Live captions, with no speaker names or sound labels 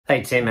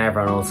Hey Tim, hey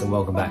everyone else, and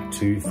welcome back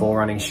to 4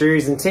 Running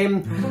Shoes. And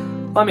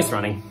Tim, I miss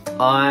running.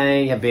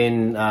 I have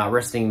been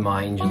resting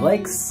my injured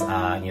legs,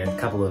 a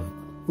couple of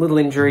little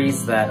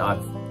injuries that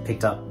I've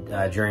picked up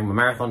during my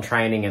marathon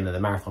training and the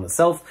marathon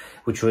itself,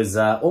 which was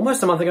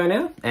almost a month ago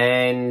now,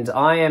 and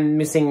I am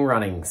missing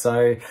running.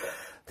 So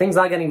things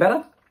are getting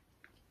better.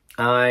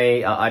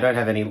 I don't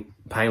have any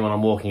pain when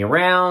I'm walking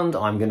around.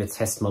 I'm going to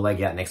test my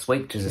leg out next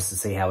week just to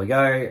see how we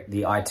go.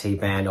 The IT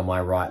band on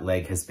my right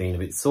leg has been a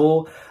bit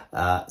sore.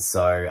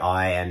 So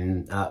I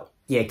am,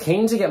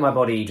 keen to get my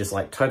body just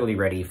like totally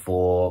ready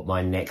for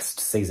my next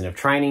season of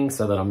training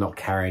so that I'm not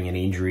carrying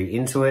any injury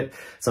into it.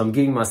 So I'm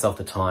giving myself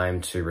the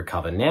time to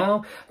recover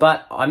now,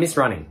 but I miss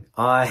running.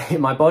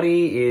 My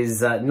body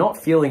is not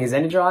feeling as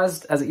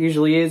energized as it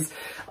usually is.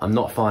 I'm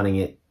not finding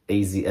it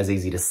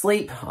easy to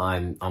sleep.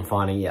 I'm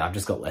finding, I've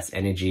just got less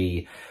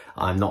energy.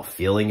 I'm not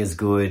feeling as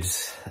good.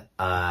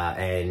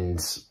 I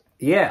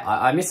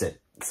miss it.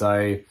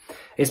 So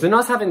it's been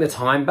nice having the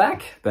time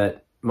back,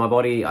 but my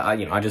body,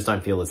 I just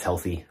don't feel as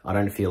healthy. I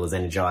don't feel as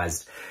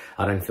energized.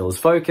 I don't feel as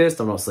focused.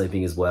 I'm not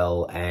sleeping as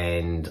well.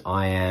 And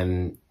I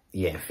am,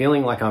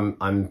 feeling like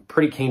I'm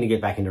pretty keen to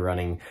get back into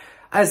running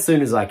as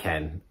soon as I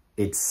can.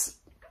 It's,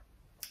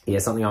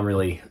 something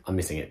I'm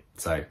missing it.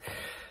 So,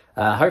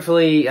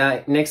 hopefully,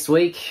 next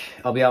week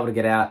I'll be able to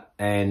get out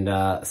and,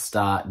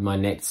 start my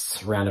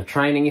next round of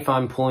training. If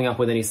I'm pulling up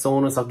with any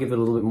soreness, I'll give it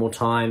a little bit more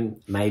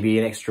time, maybe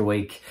an extra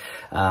week,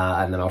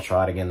 and then I'll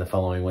try it again the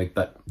following week.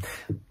 But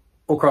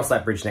we'll cross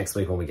that bridge next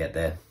week when we get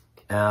there.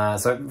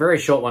 So very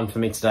short one for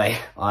me today.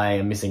 I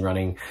am missing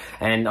running,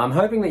 and I'm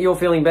hoping that you're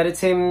feeling better,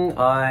 Tim.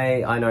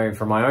 I know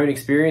from my own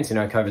experience,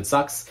 COVID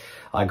sucks.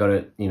 I got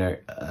it,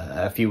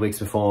 a few weeks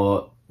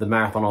before the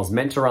marathon I was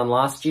meant to run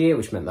last year,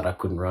 which meant that I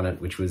couldn't run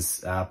it, which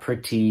was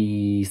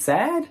pretty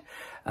sad.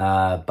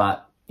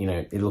 But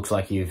it looks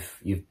like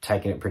you've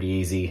taken it pretty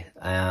easy,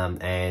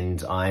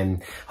 and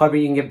I'm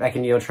hoping you can get back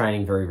into your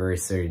training very, very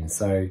soon.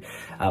 So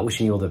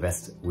wishing you all the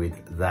best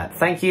with that.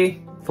 Thank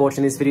you for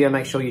watching this video.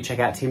 Make sure you check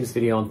out Tim's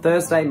video on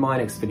Thursday, my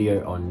next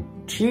video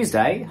on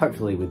Tuesday,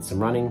 hopefully with some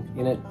running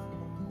in it.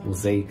 We'll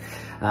see.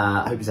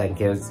 I hope you're taking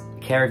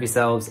care of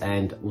yourselves,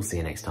 and we'll see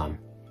you next time.